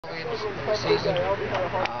in the season.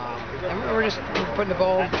 And we're just putting the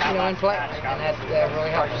ball, in play, and that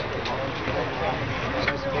really helps.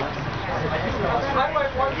 So it's a big thing.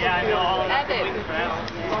 Yeah, I know.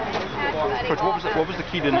 Coach, what was the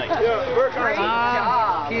key tonight?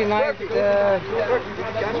 Key tonight,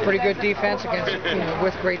 pretty good defense against,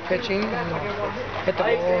 with great pitching, and hit the ball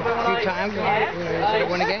a few times, and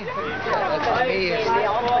win a game. That to me is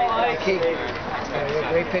the key.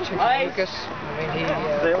 Great pitching from Lucas. I mean, he did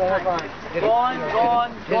his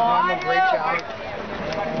normal great job.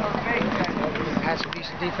 Had some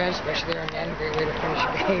decent defense, especially there in the end. Great way to finish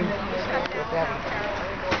the game with that.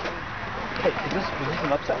 Hey, is this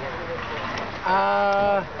an upset?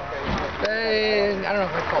 I don't know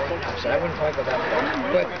if I'd call it an upset. I wouldn't probably go that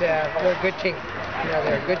far. But they're a good team.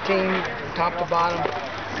 They're a good team, top to bottom.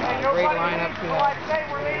 Great lineup.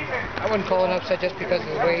 I wouldn't call it an upset just because of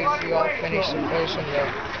the way we all finished so close in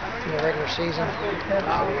the regular season.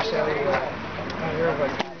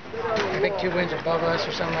 I think 2 wins above us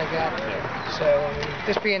or something like that. So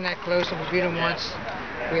just being that close, and we beat them once.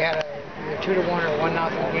 We had a 2-1 or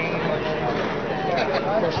 1-0 game.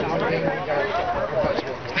 Of course, in our game, we got our butts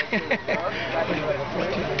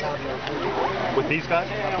with these guys?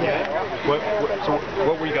 Yeah. So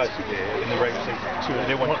what were you guys in the regular season?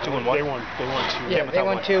 They won 2-1. They won 2. Yeah, they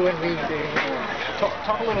won 2, and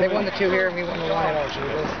talk a little they bit. won the 2 here, and we won the 1 at all.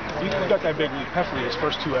 You got that big lead. Peffley, his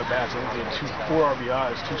first 2 at-bats, I think he had 4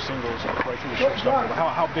 RBIs, 2 singles, right through the shortstop.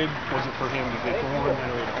 How big was it for him to get going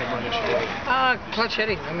and really home run issue? Clutch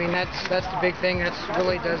hitting. I mean, that's the big thing. That's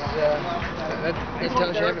really does it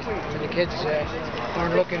tells you everything. And the kids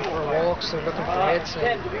aren't looking for walks; they're looking for hits.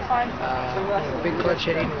 And big clutch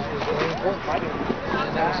hitting is really important.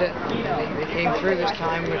 And that was it. And they came through this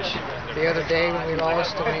time, which the other day when we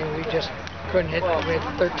lost, I mean, we just couldn't hit. We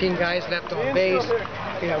had 13 guys left on base.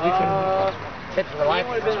 We couldn't hit for the life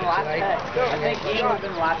of us tonight.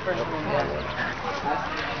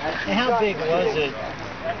 And how big was it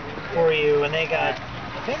for you when they got,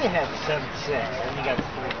 I think they had 7-6, and you got 3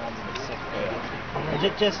 runs in the 6th inning? Is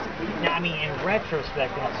it just, I mean, in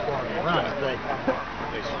retrospect, they're not scoring runs, but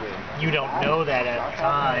you don't know that at the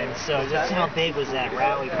time, so just how big was that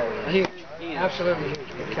rally for you? Huge, absolutely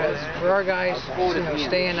huge, because for our guys,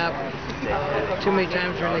 staying up too many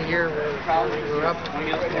times during the year, we were up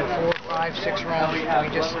 4, 5, 6 runs, we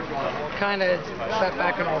just kind of sat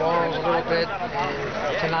back in our laurels a little bit,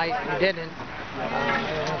 and tonight we didn't.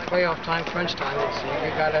 Playoff time, crunch time, we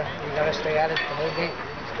gotta stay at it the whole game.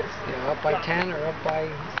 Up by 10 or up by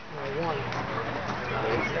 1.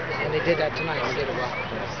 And they did that tonight. They did it well.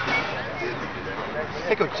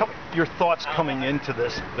 Hey, Coach, your thoughts coming into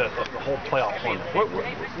this, the whole playoff tournament. What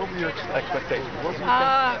were your expectations?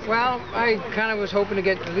 Well, I kind of was hoping to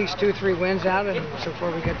get at least 2 or 3 wins out, and so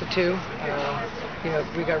far we got the 2.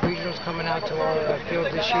 We got regionals coming out to our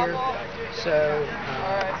field this year, so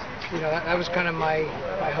that was kind of my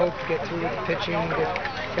hope, to get through with the pitching,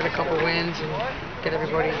 get a couple wins, and get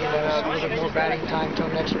everybody a little bit more batting time until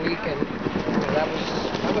next week, and that was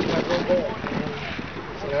my real goal.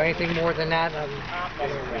 And, anything more than that, I'm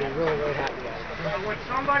really, really happy with.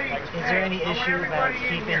 Is there any issue about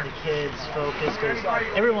keeping the kids focused? Because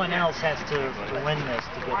everyone else has to win this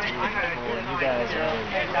to get to regional, and you guys are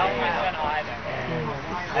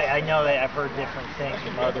I know that I've heard different things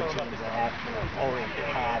from other teams that have already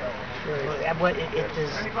had it. What is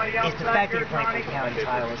the fact that you're playing for the county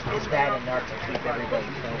title, is that enough to keep everybody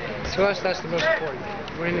focused? To us, that's the most important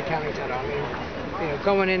thing. We're in the county title. I mean,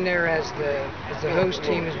 going in there as the host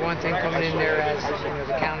team is one thing. Coming in there as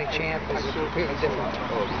the county champ is completely different.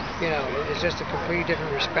 It's just a completely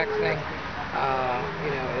different respect thing.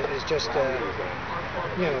 It's just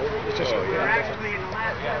it's just different.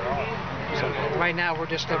 So right now we're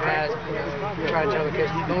just looking at it, trying to tell the kids,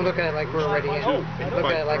 don't look at it like we're already in. Look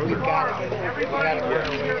at it like we've got to get in. We've got to work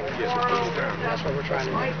our way in. And that's what we're trying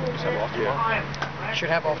to do. Should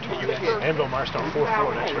have off to a good start. Anvil Marstone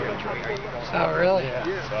 4-4 next week. Oh, really? Yeah.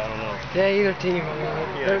 So I don't know. Yeah, either team. I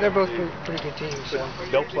mean, they're both pretty good teams. So.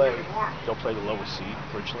 They'll play the lowest seed,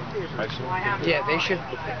 Richland, I assume. Yeah, they should.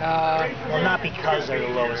 Well, not because they're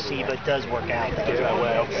the lowest seed, but it does work out that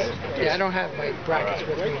way. Okay. Yeah, I don't have my brackets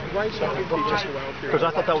with me, so I booked just because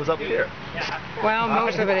I thought that was up here. Well,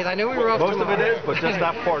 most of it is. I knew we were off. Most of it is, but just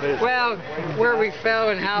that part is. Well, where we fell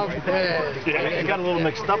and how. You got a little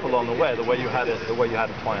mixed up along the way you had it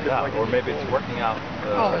planned out, or maybe it's working out.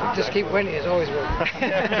 Just keep winning is always working.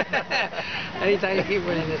 Anytime you keep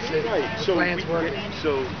winning, the plan's working.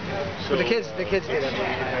 So the kids did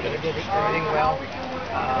everything. They did everything well.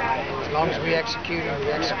 As long as we executed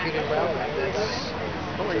well,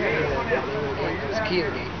 It's the key to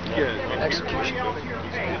the game. Execution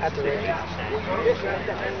at the right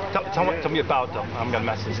time. Tell me about I'm gonna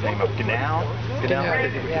mess his name up. Gano?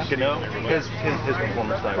 His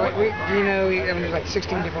performance that Well, way. there's like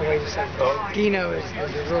 16 different ways to say it. Gino is a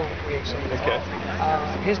real way to say it. Okay.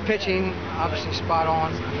 His pitching, obviously spot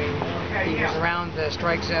on. I mean, he was around the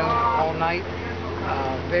strike zone all night.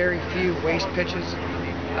 Very few waste pitches,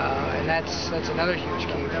 and that's another huge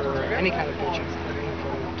key for any kind of pitching. I mean,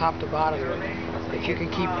 from top to bottom, if you can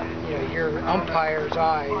keep your umpire's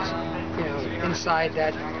eyes inside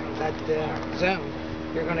that zone,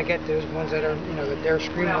 you're going to get those ones that are that they're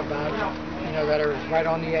screaming about, that are right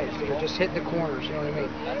on the edge, that are just hitting the corners. You know what I mean?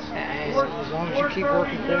 And as long as you keep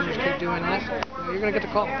working corners, keep doing that, you're going to get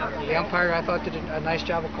the call. The umpire, I thought, did a nice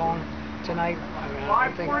job of calling tonight. I mean,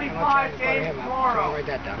 I'm not trying to butter him out. So I'll write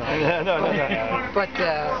that down. No. But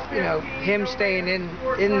him staying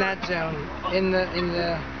in that zone, in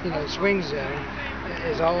the swing zone,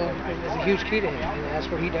 is a huge key to him, and that's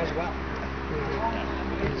what he does well.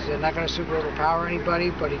 He's not going to super overpower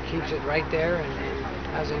anybody, but he keeps it right there and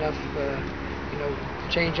has enough,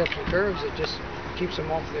 change ups and curves that just keeps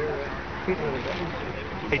them off their feet a little bit.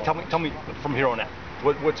 Hey, tell me from here on out.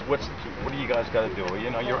 What do you guys got to do?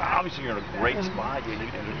 You're obviously in a great spot. You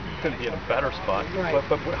couldn't be in a better spot. Right.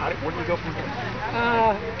 But where do you go from here?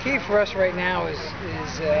 Key for us right now is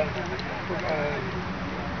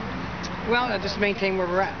just maintain where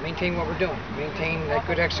we're at, maintain what we're doing, maintain that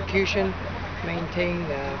good execution, maintain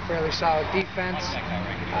fairly solid defense.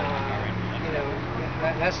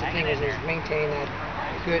 That's the thing is maintain that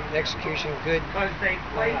good execution, good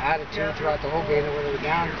attitude throughout the whole game, whether we're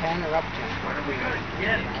down 10 or up 10.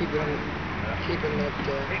 Keeping the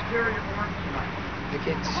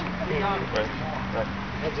kids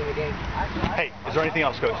heads in the game. Hey, is there anything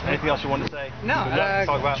else, Coach? Anything else you wanted to say? No,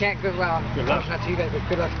 talk about? can't good. Well, Good luck. not to you guys, but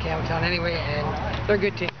good luck to Campbelltown anyway, and they're a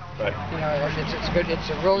good team. Right. It's good. It's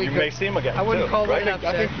a really You good. may see them again. I wouldn't too, call right? it an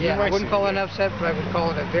upset. I wouldn't call it an upset, but I would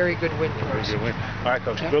call it a very good win for us. All right,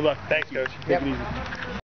 Coach. Good luck. Thanks, Coach. Yep. Take it easy.